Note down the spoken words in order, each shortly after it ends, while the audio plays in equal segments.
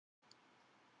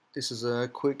This is a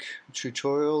quick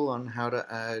tutorial on how to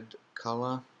add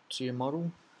color to your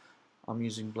model. I'm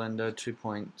using Blender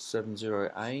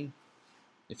 2.70a.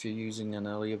 If you're using an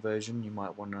earlier version, you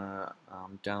might want to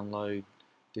download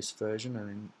this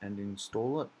version and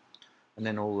install it. And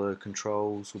then all the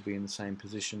controls will be in the same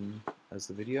position as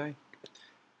the video.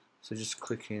 So just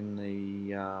click in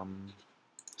the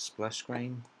splash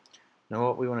screen. Now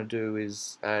what we want to do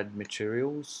is add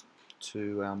materials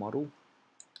to our model.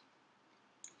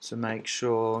 So make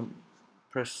sure,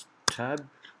 press tab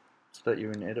so that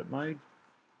you're in edit mode,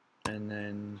 and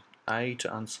then A to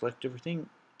unselect everything.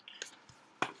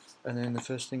 And then the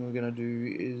first thing we're going to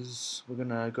do is we're going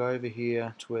to go over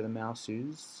here to where the mouse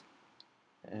is,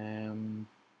 and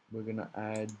we're going to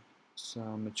add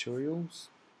some materials.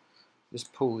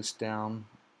 Just pull this down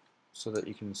so that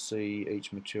you can see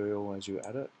each material as you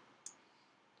add it.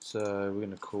 So we're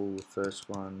going to call the first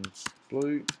one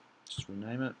blue, just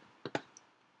rename it.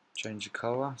 Change the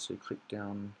color, so you click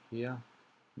down here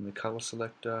in the color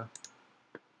selector,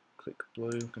 click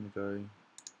blue. I'm going to go,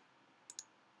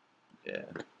 yeah,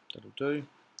 that'll do.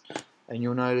 And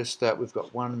you'll notice that we've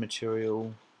got one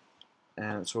material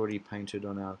and it's already painted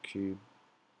on our cube.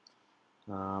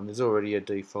 There's already a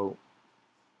default,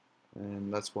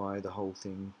 and that's why the whole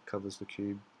thing covers the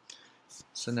cube.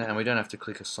 So now, and we don't have to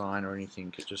click assign or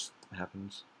anything, it just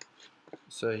happens.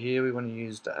 So here we want to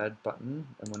use the add button,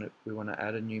 and we want to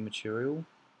add a new material,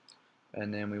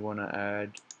 and then we want to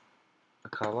add a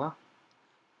color.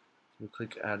 We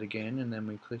click add again, and then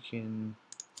we click in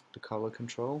the color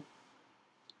control,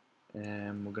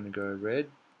 and we're going to go red.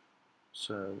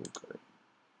 So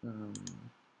we'll go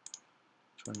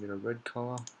try and get a red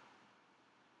color.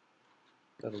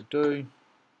 That'll do.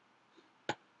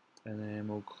 And then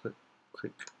we'll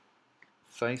click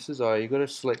faces. Oh, you've got to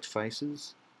select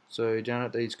faces. So down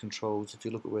at these controls, if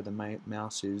you look at where the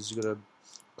mouse is, you've got to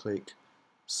click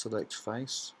select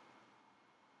face,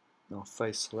 or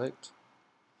face select,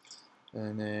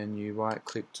 and then you right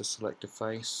click to select a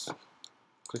face,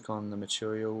 click on the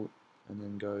material, and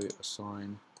then go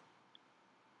assign.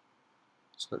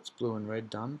 So that's blue and red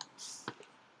done.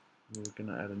 We're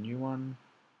going to add a new one,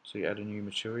 so you add a new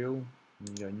material,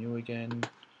 and you go new again,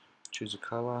 choose a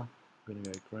color. We're going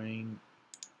to go green.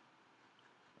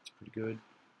 That's pretty good.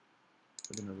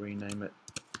 We're going to rename it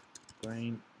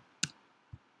green,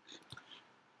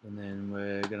 and then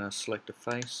we're going to select a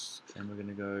face, and we're going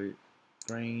to go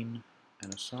green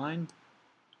and assign,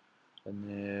 and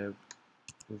there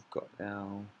we've got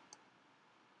our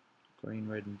green,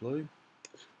 red and blue.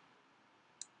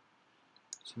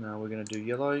 So now we're going to do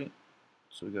yellow,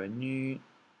 so we go new,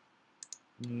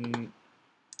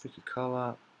 pick a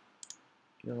color,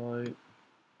 yellow,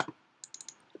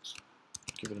 let's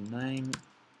give it a name,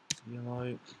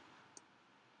 yellow,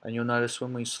 and you'll notice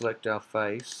when we select our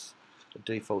face, it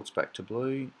defaults back to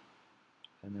blue,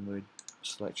 and then we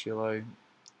select yellow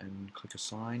and click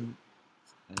assign,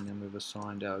 and then we've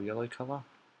assigned our yellow color.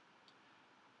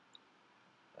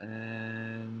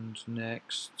 And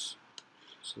next,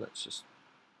 so let's just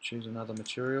choose another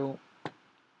material,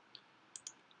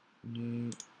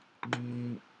 new,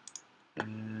 and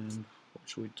what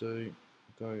should we do?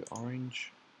 Go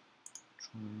orange,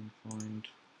 try and find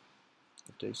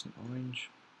a decent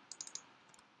orange.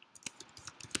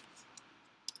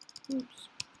 Oops.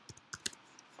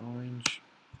 Orange.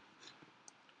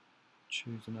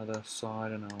 Choose another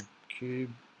side on our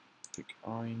cube, pick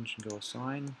orange and go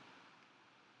assign,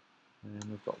 and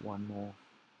we've got one more.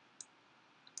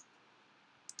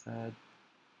 Add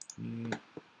new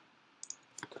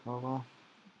color,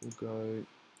 we'll go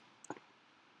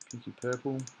pinky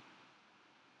purple,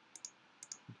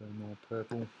 go more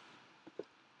purple,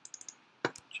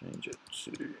 change it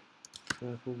to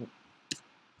purple,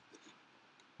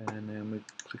 and then we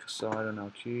click aside on our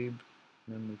cube,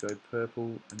 and then we go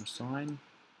purple and assign,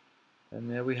 and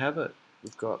there we have it.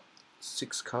 We've got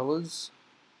 6 colors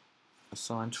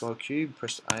assigned to our cube.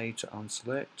 Press A to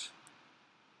unselect,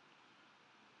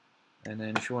 and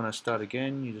then if you want to start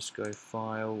again, you just go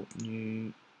File,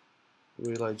 New,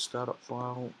 Reload Startup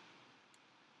File.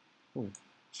 Ooh,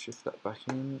 shift that back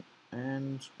in,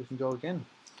 and we can go again.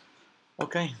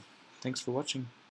 Okay, thanks for watching.